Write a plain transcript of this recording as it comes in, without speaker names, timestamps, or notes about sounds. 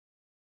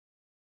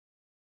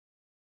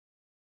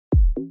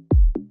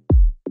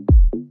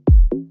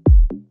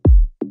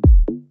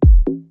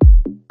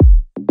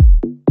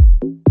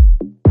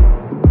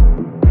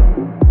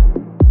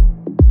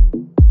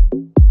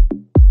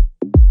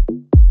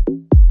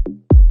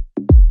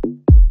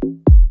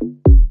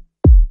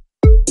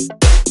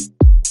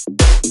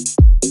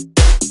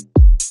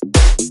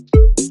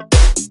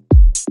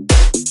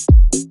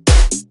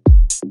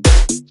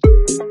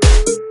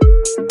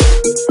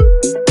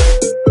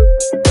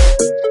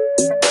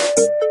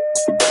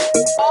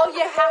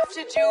have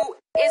to do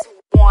is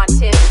want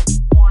it.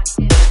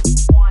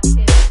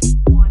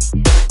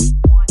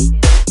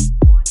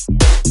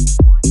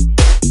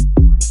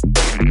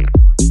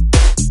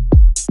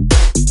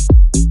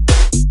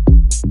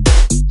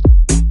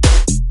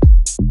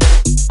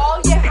 All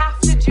you have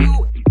to do,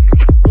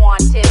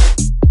 want it.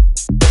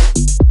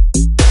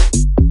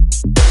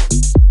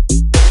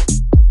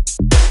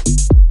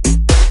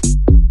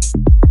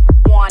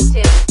 Want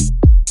it.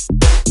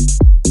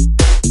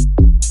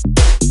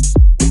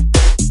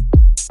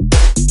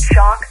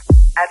 Shock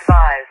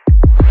advised.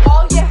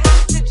 All you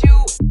have to do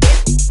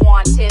is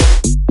want it.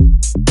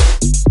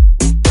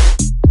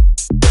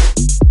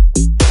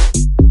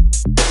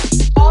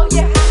 All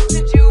you have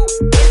to do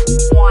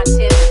is want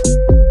it.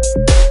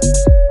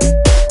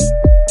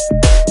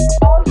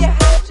 All you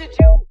have to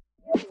do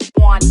is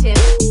want it.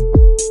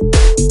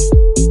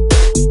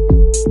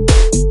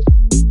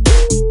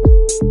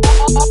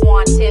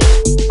 Want it.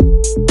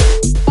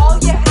 All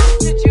you have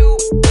to do,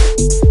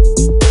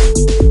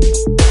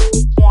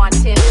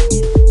 want it.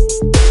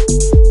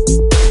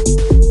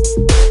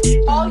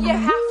 All you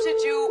have to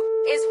do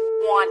is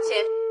want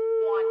it.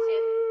 Want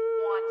it.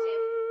 Want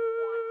it.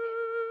 Want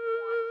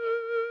it.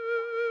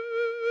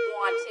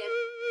 Want it.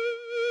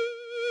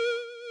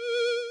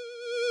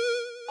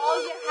 All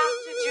you have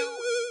to do,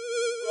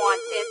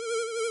 want it.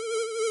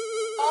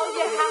 All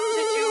you have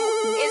to do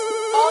is,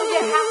 all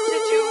you have to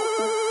do,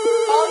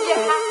 all you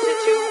have to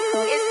do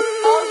is,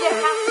 all you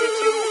have to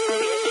do,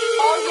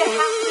 all you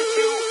have to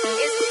do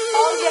is,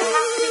 all you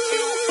have to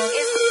do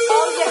is,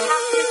 all you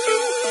have to do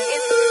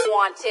is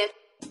want it.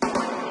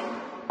 Want it.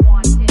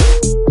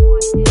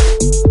 Want it.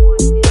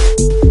 Want it.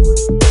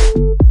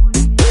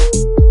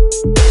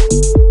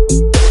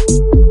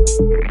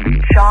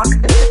 Shock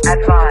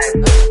advised.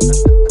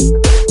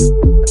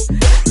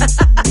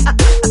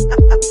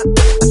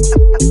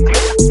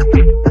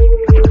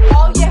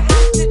 All you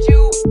have to do,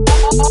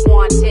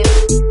 want it.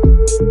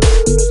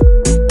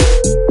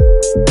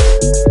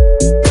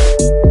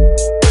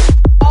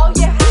 All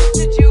you have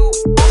to do,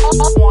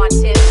 want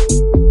it.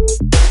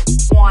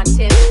 Want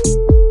it.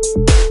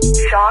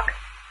 Shock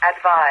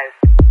advised.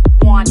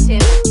 Want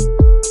it.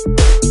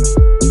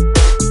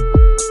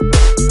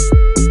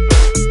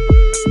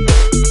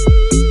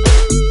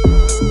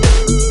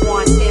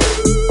 Want it.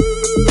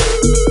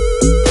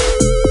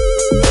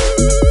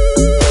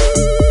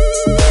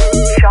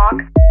 Shock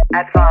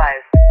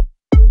advised.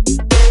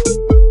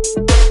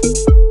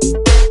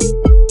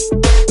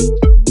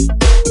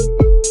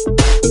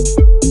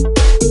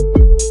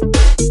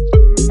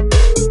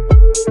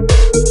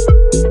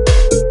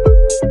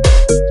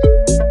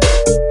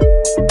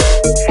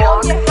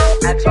 All you have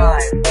to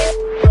Advised. do is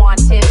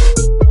want it.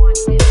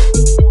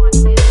 Want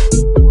it.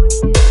 Want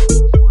it.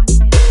 Want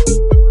it. Want it.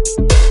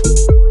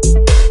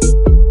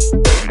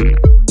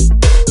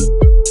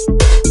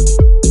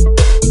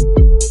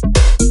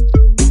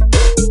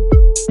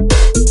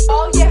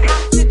 All you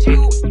have to do,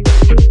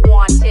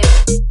 want it.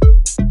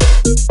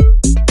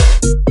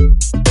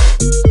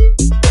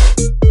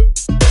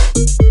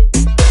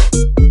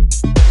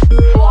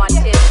 Want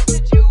it. To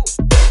do,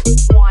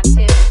 want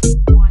it.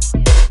 Want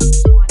it.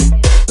 Want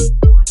it.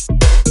 Want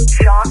it.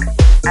 Shock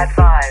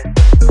advised.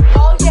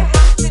 All you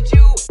have to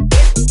do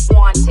is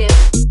want it.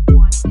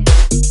 Want it.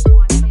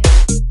 Want it.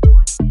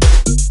 Want it.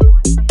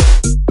 Want it.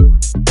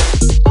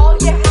 All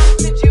you have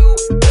to do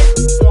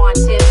is want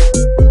it.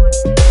 Want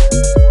it.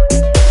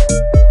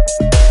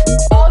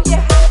 All you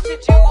have to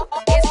do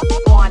is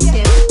want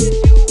it.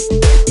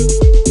 Want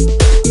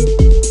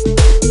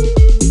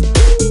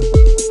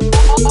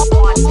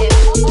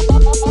it.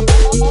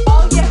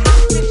 All you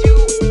have to do,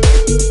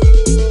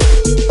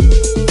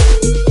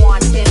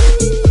 want it.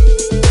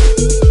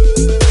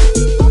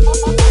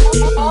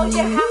 All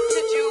you have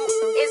to do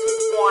is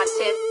want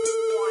it.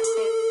 Want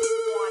it.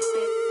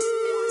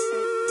 Want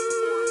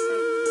it.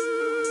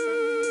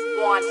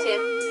 Want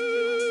it.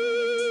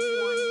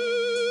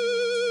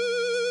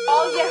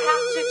 All you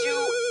have to do,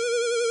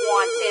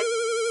 want it.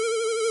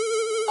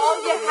 All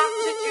you have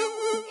to do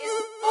is,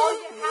 all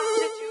you have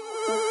to do,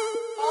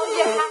 all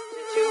you have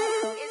to do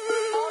is,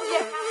 all you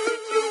have to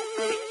do,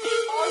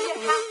 all you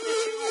have to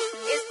do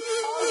is,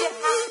 all you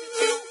have to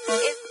do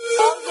is,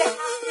 all you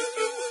have to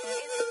do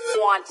is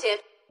want it.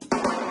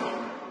 Want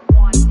it.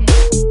 Want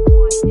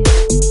it.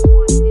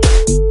 Want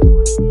it.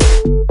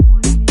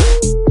 Want it.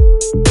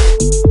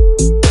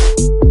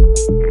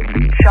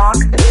 Shock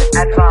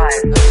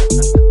advised.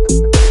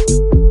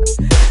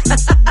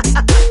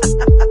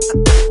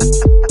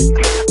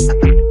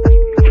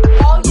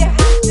 All you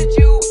have to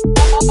do,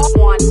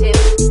 want it.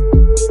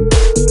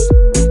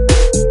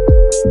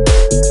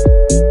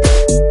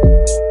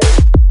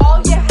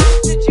 All you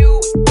have to do,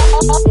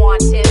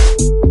 want it.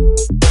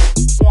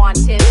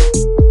 Want it.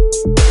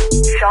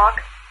 Shock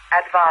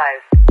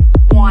advised.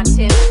 Want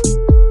it.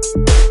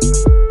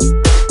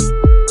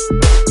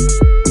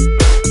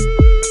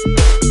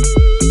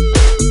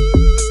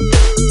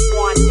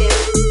 Want it.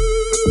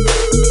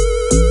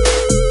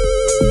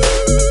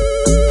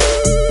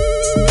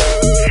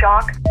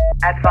 Shock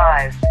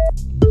advised.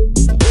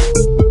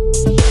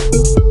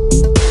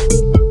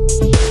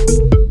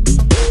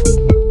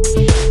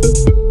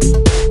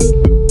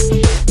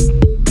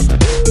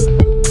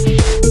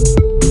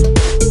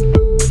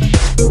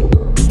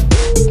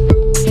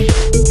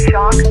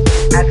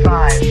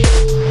 advised.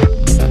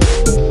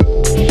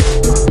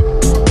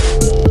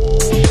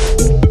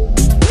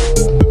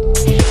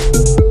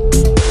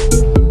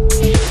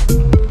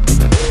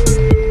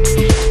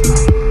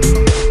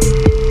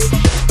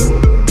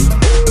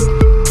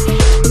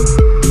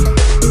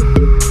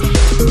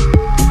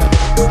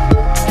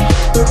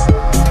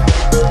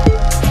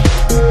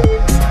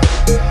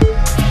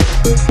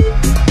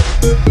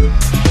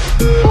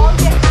 All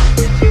you have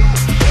to do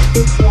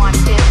is want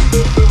it.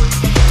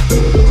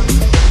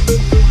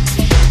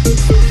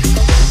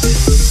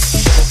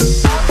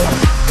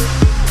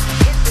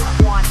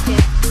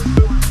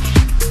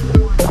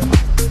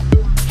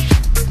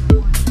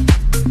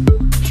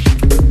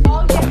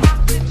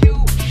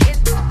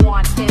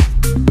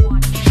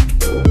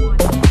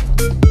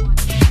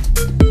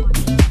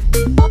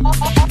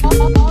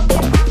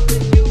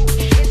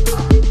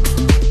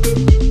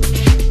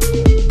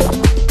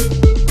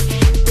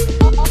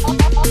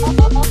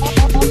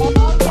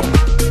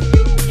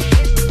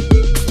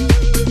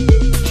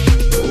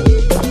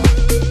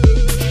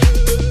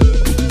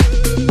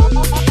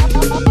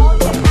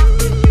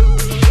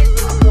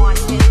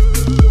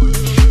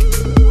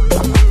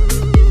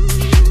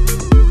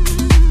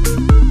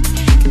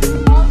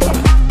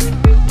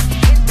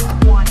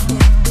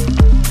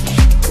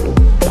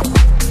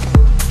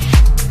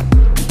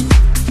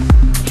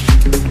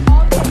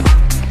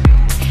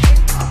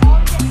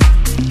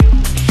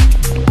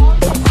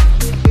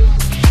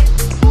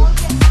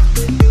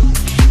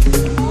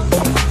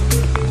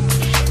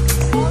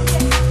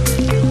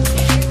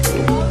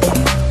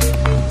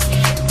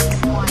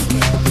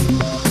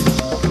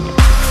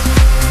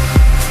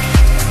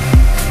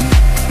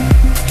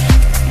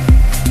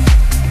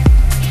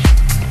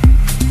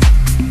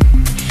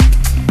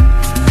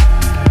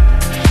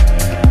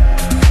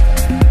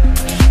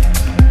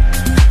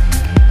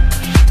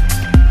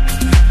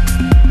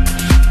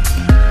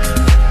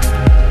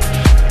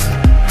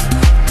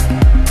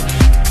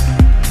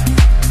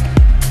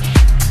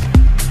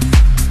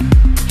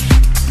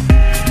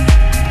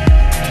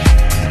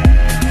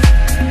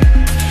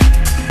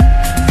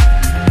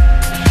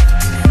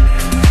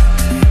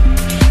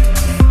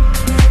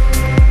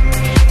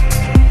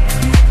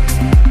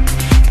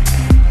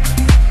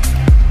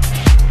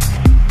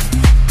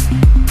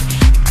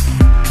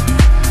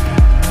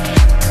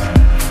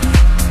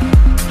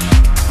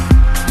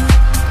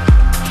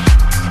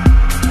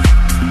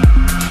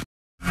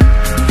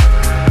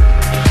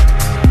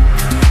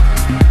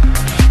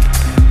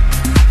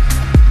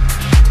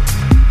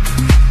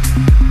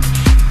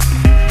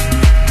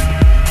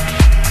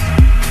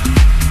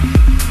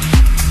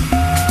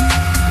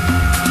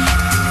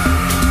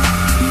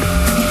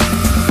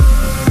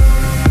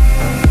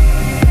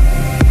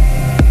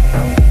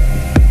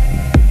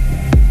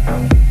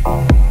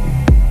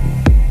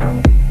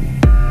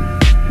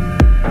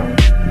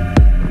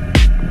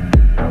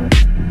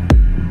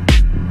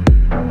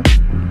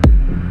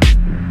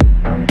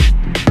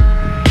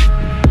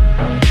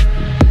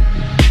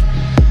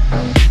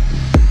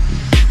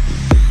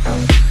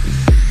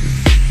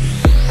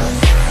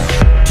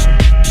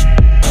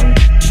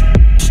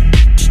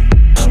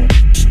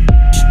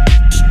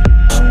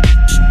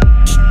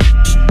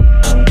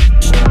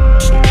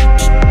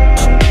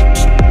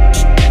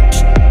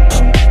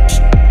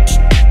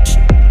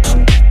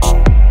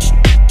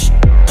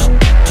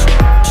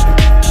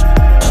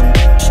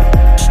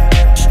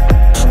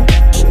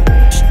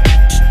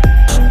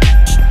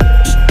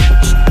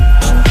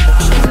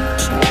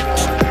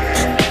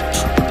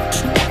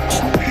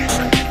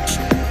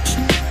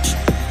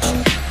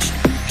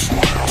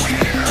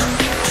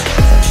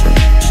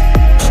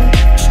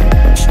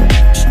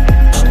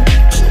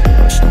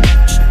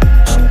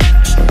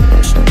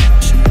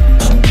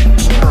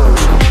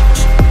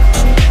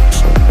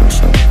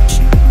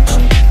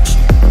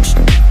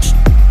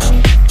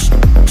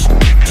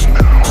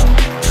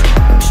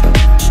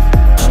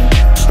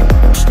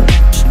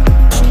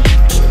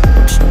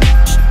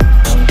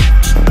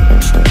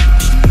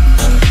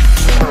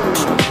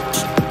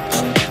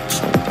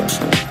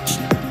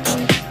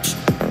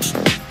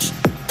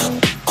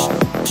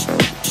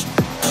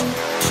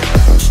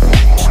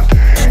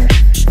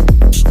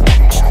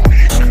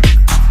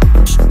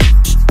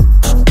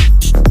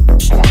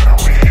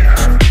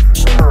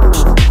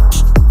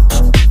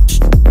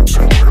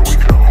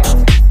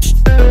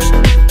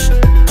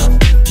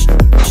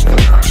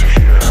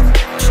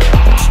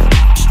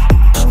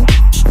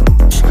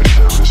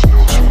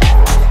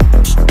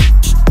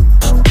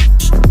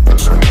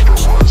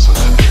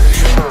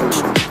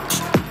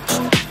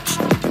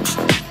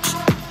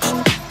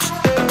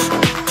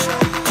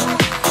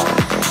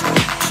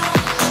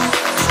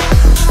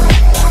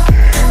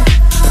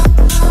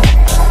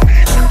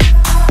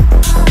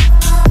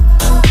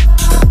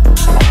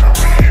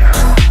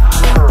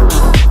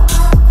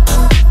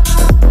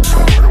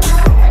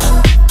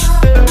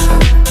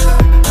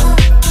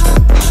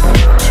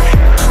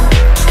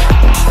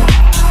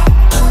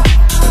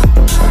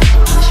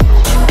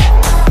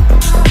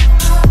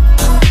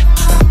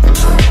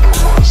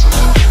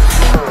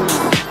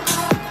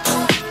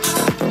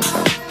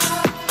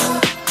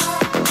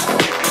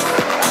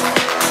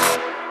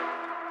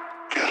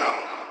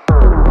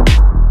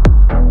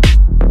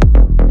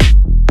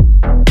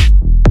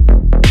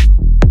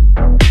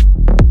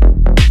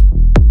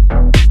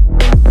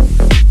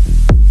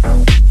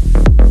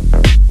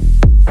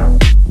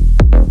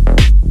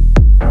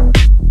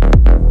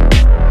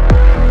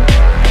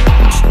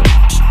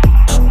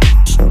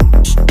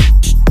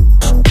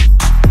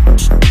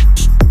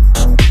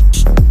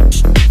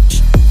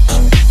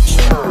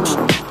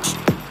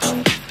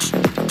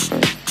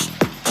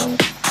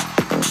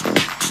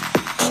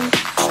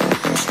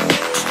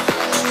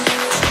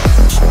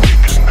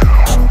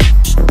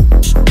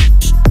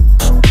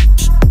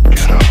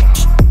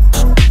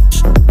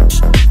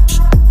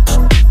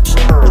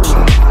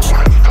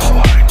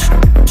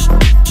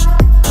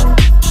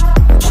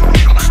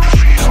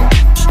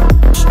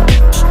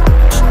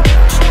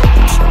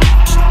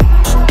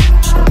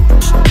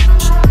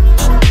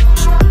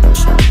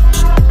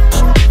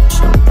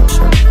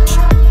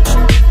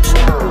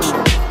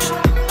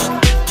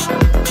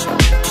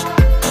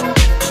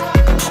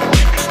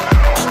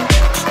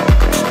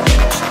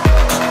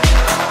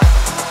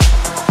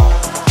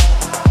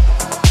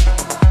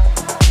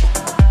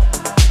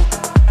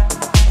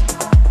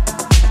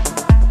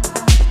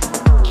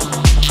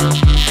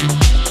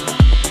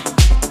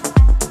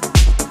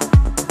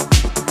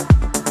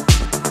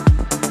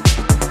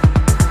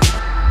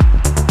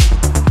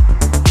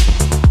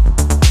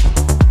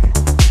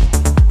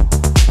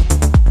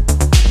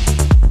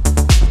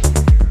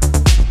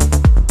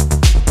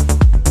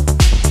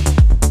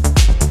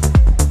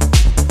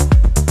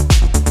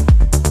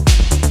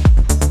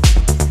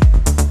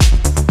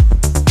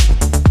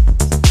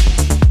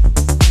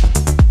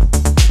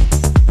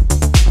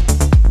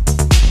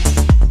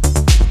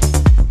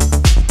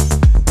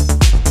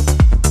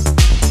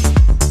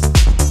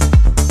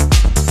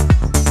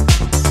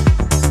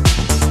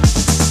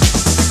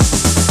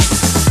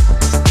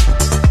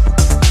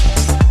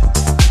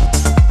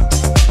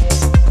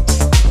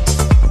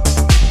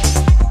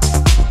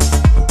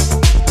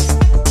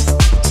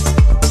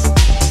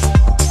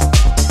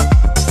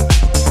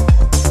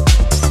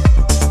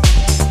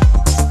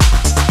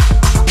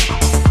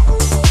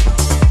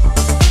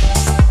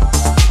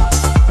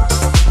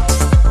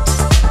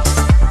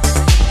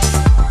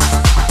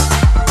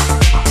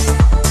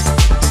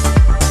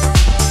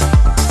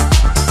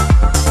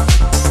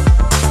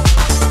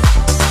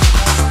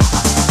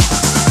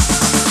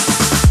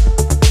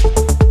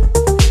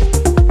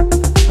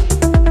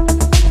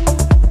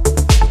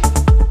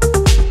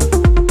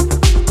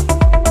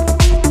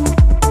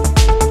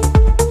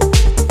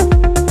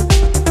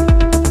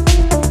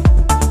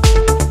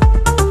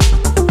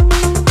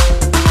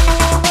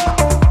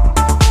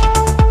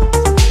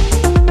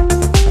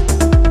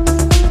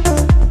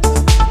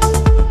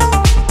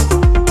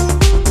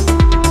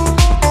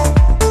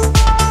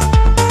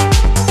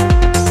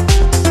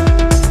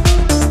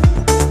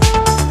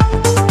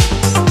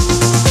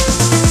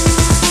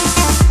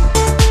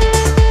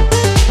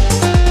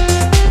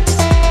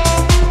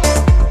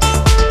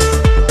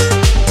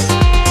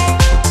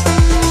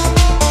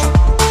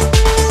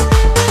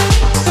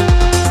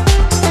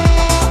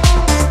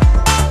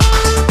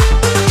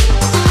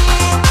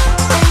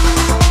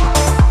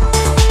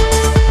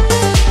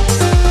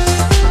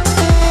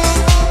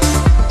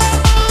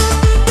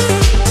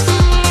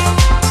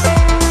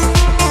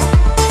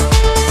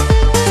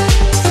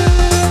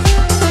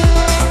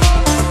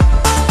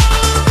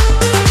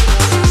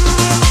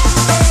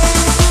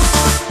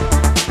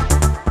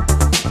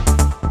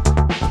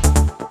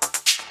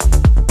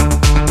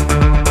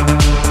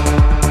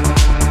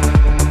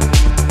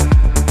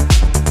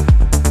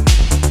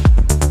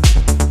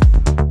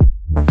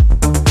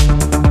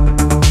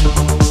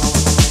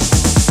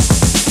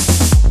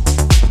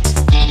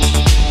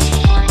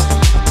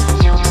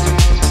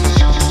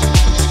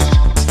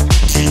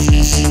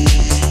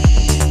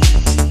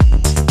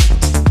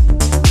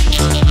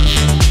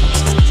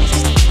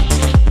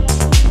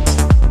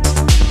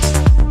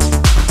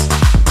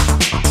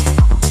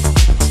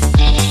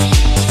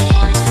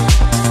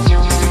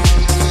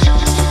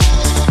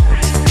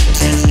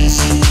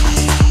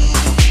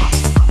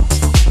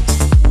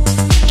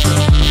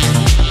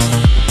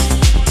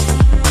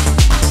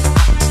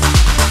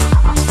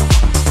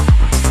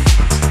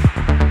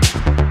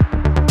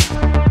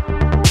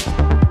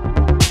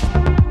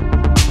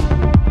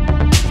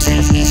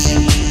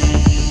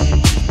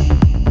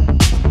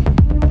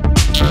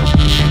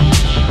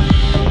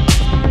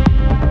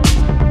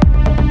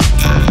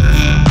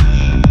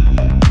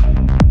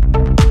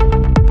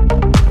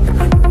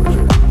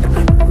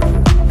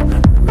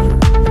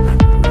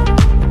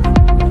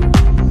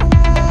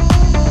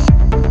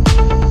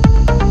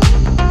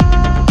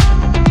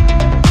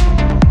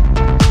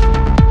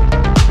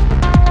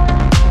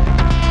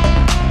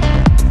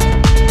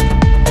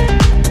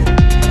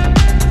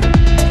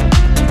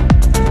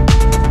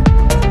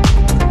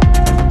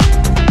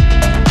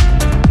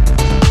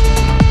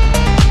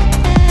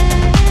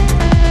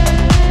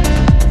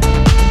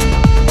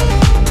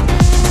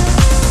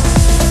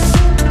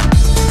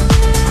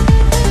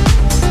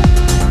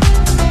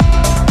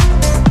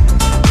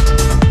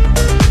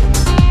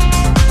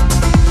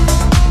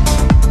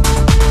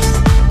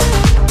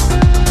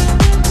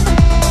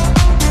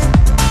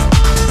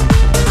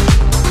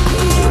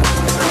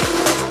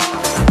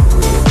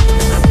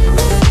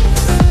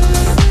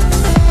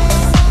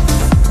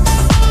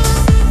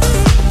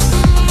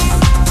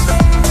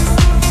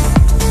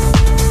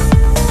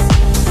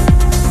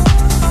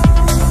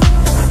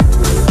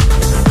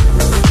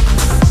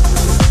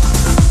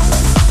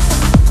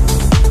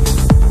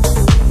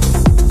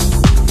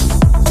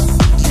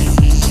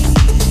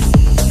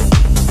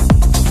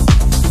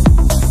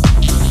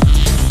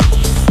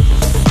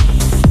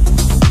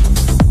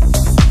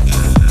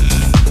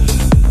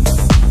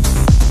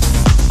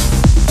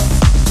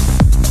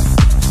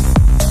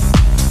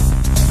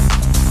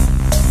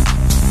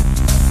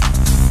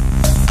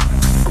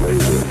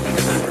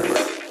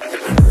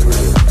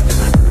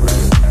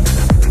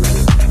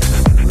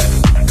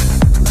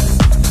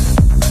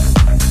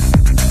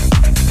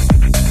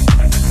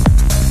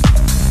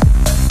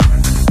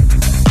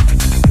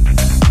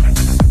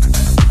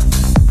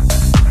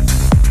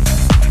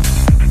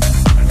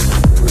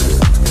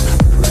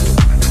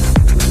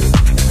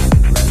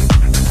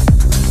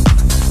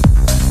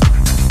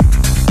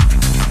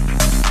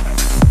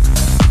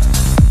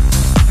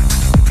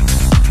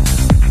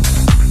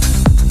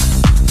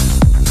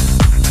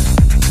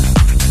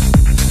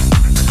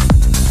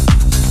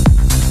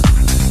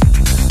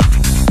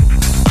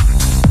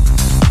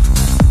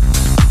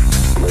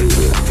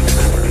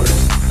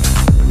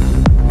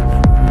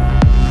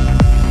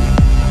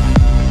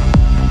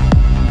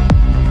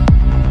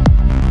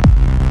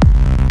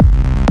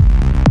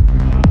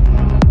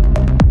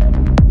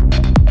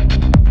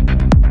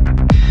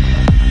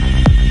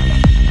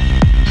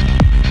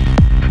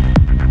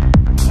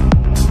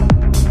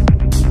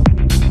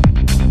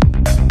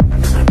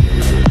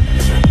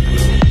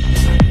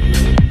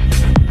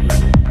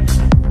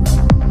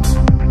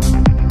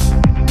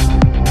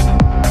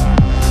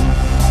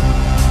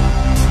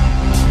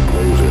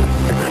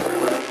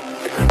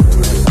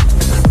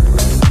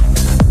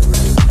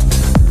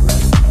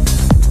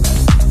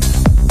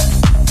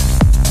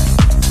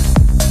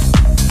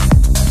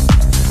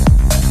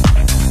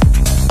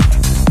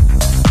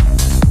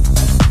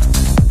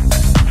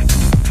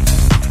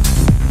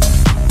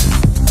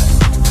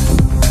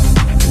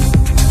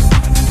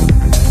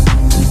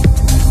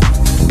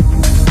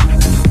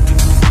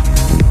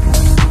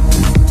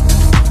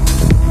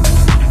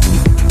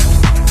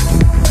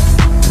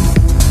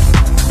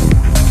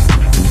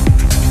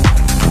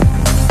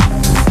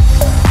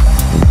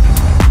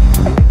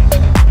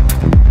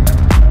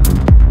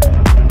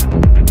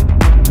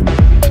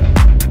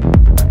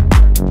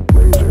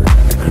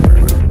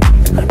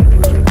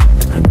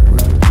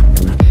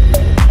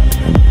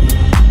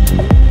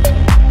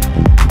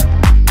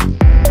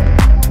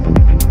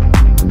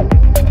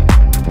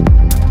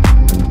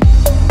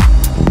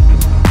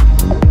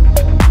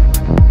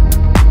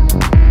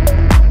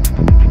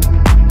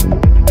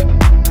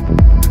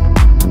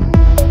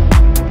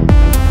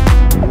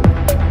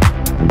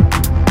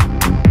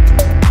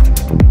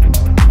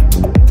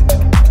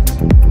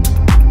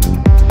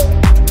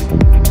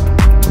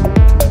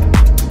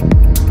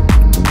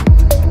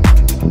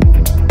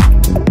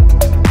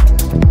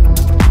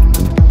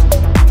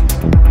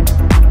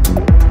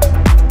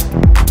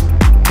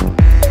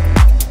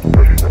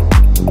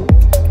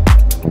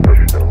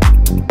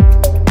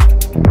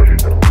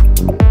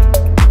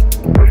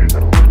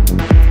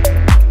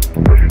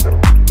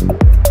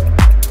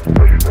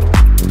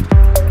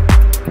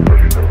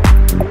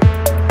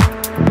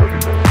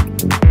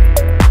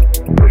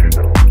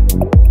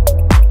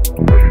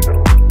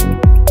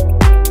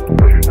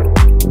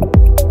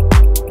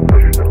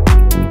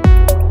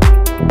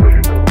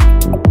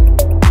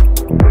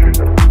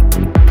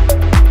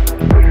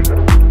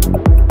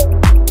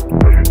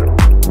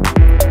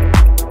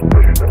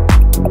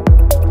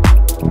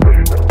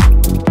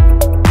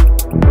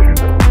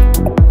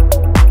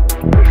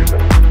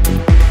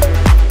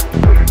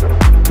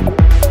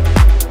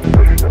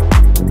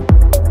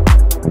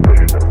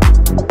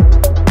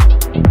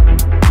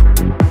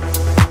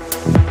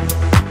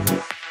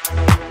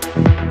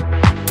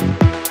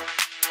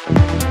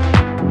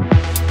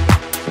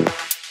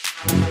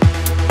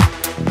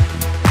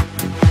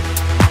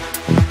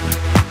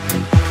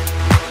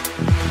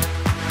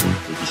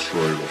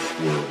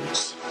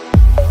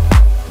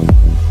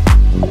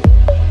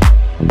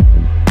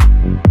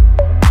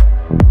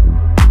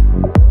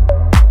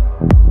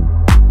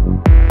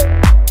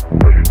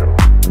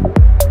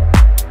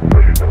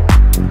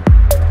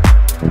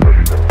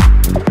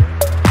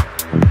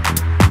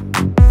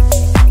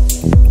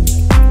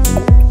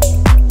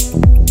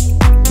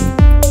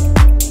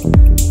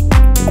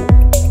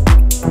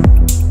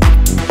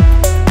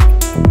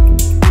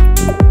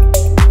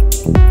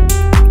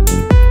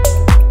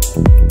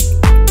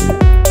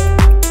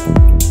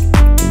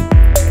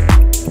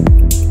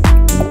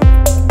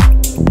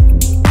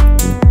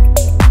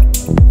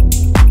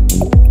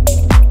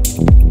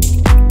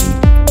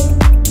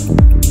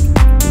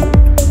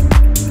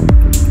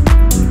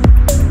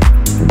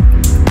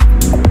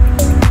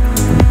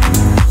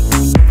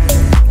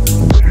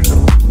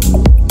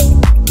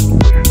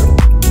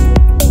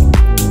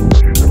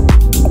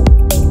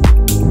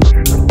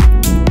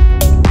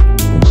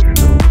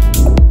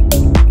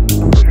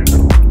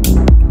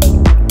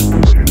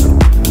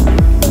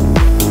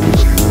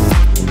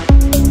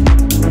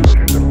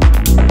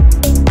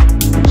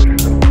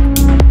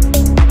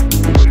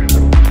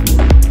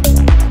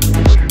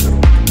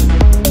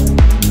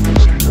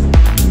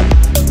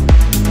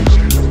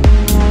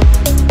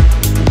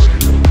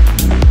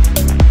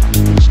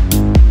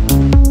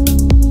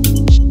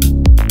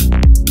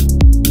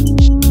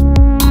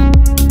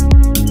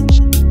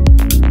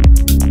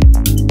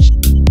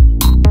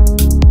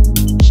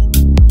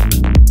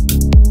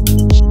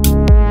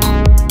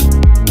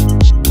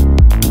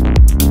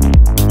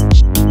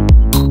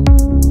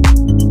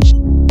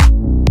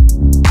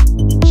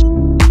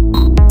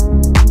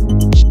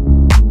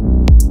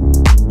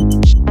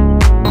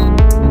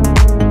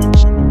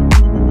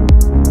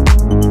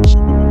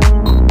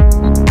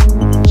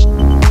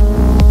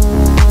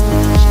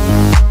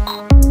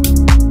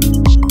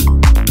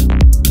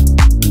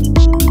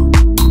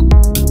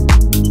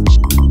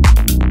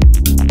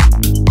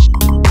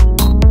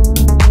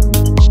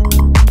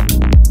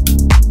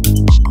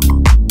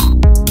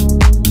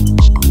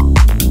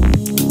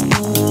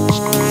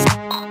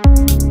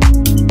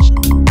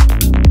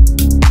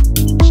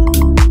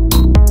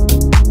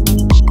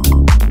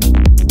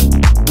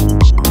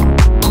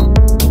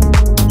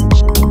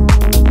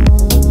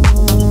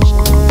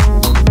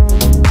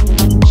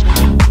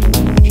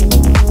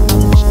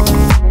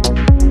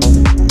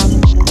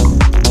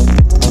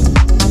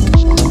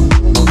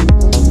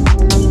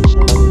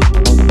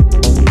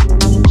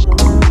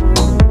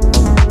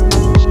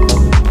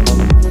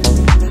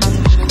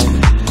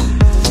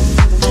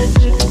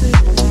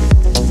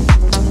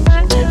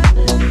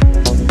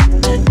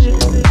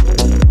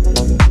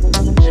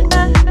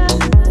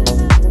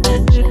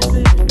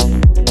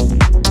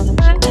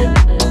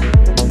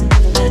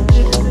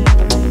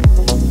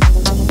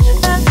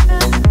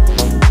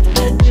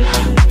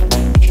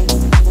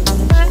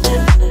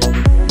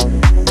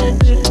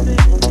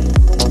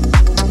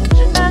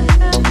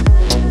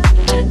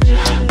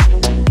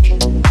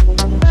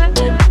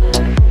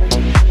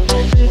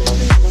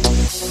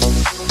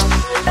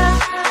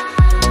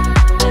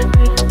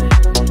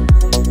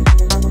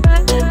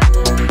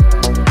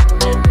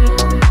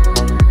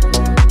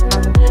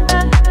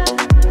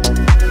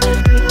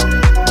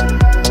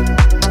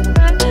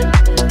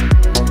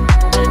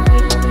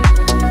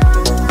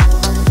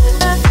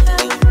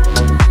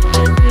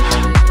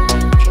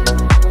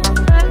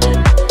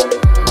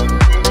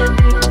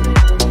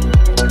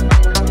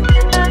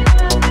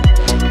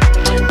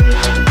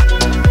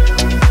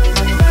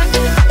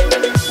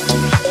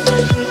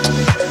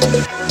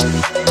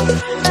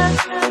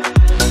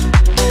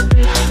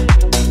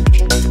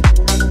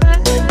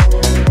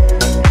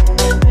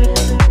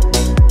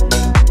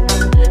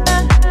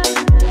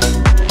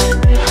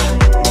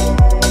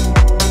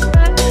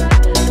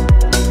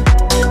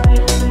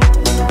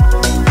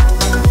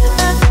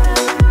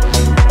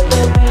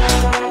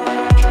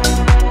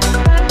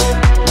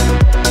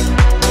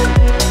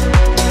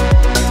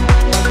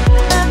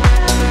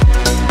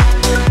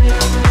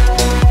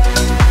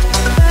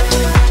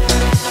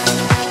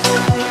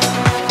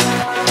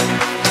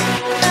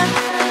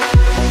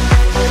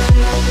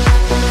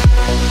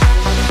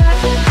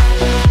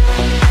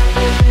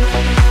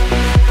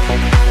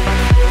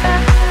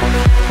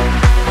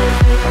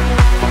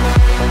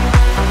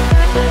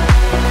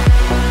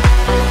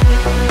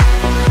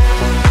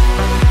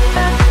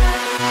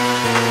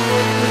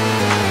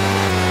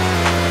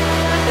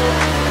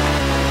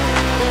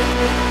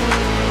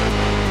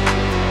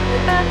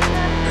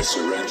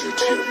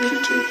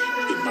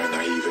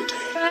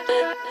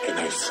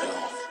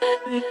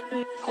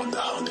 fell on the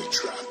honey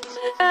trap.